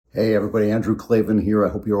Hey everybody, Andrew Clavin here. I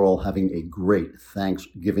hope you're all having a great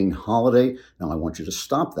Thanksgiving holiday. Now I want you to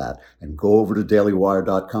stop that and go over to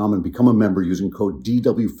dailywire.com and become a member using code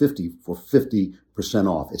DW50 for 50%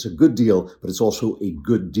 off. It's a good deal, but it's also a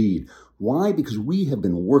good deed. Why? Because we have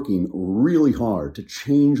been working really hard to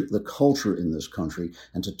change the culture in this country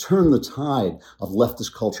and to turn the tide of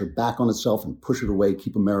leftist culture back on itself and push it away,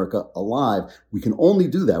 keep America alive. We can only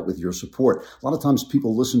do that with your support. A lot of times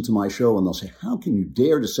people listen to my show and they'll say, how can you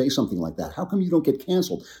dare to say something like that? How come you don't get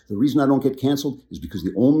canceled? The reason I don't get canceled is because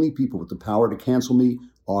the only people with the power to cancel me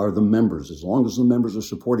are the members. As long as the members are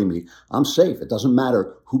supporting me, I'm safe. It doesn't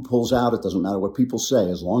matter who pulls out. It doesn't matter what people say.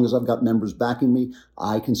 As long as I've got members backing me,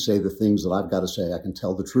 I can say the things that I've got to say. I can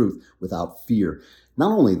tell the truth without fear.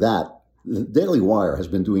 Not only that, the Daily Wire has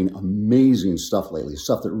been doing amazing stuff lately,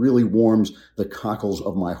 stuff that really warms the cockles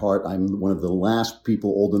of my heart. I'm one of the last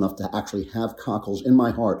people old enough to actually have cockles in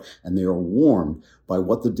my heart, and they are warmed by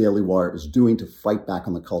what the Daily Wire is doing to fight back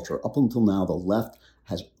on the culture. Up until now, the left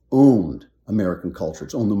has owned American culture.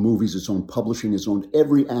 It's owned the movies, it's owned publishing, it's owned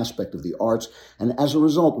every aspect of the arts. And as a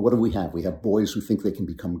result, what do we have? We have boys who think they can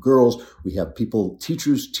become girls. We have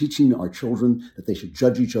teachers teaching our children that they should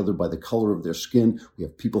judge each other by the color of their skin. We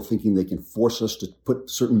have people thinking they can force us to put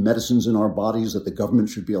certain medicines in our bodies, that the government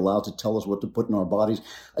should be allowed to tell us what to put in our bodies.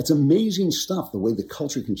 It's amazing stuff, the way the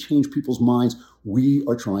culture can change people's minds. We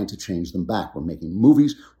are trying to change them back. We're making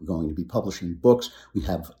movies. We're going to be publishing books. We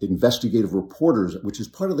have investigative reporters, which is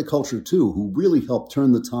part of the culture too, who really helped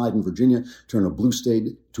turn the tide in Virginia, turn a blue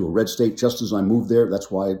state to a red state just as I moved there. That's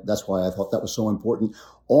why I thought that was so important.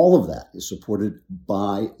 All of that is supported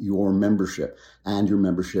by your membership, and your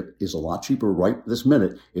membership is a lot cheaper right this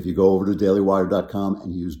minute if you go over to dailywire.com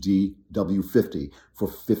and use DW50 for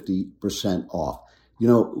 50% off. You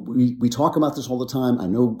know, we talk about this all the time. I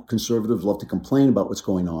know conservatives love to complain about what's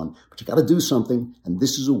going on, but you got to do something, and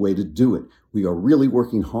this is a way to do it. We are really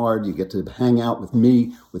working hard. You get to hang out with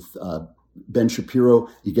me, with Ben Shapiro.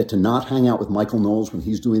 You get to not hang out with Michael Knowles when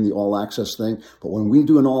he's doing the all access thing. But when we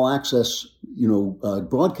do an all access,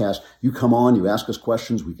 broadcast, you come on, you ask us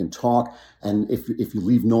questions, we can talk. And if you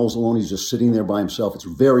leave Knowles alone, he's just sitting there by himself. It's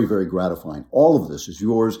very, very gratifying. All of this is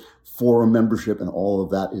yours for a membership, and all of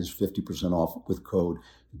that is 50% off with code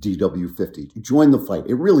DW50. Join the fight.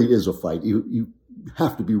 It really is a fight. You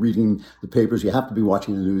have to be reading the papers. You have to be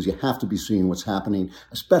watching the news. You have to be seeing what's happening,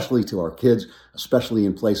 especially to our kids, especially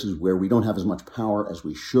in places where we don't have as much power as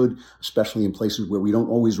we should, especially in places where we don't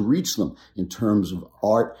always reach them in terms of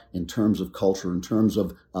art, in terms of culture, in terms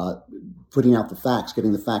of putting out the facts,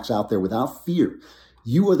 getting the facts out there without fear.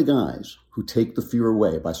 You are the guys who take the fear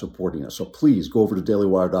away by supporting us. So please go over to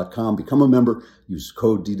dailywire.com, become a member, use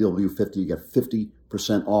code DW50, you get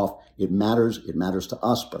 50% off. It matters to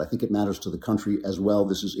us, but I think it matters to the country as well.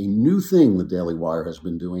 This is a new thing the Daily Wire has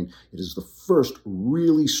been doing. It is the first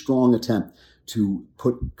really strong attempt to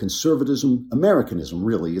put conservatism, Americanism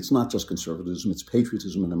really, it's not just conservatism, it's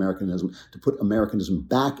patriotism and Americanism, to put Americanism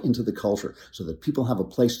back into the culture so that people have a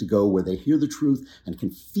place to go where they hear the truth and can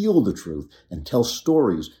feel the truth and tell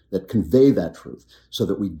stories that convey that truth, so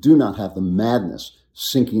that we do not have the madness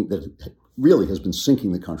sinking that really has been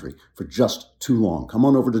sinking the country for just too long. Come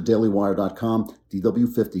on over to dailywire.com,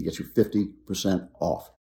 DW50 gets you 50% off.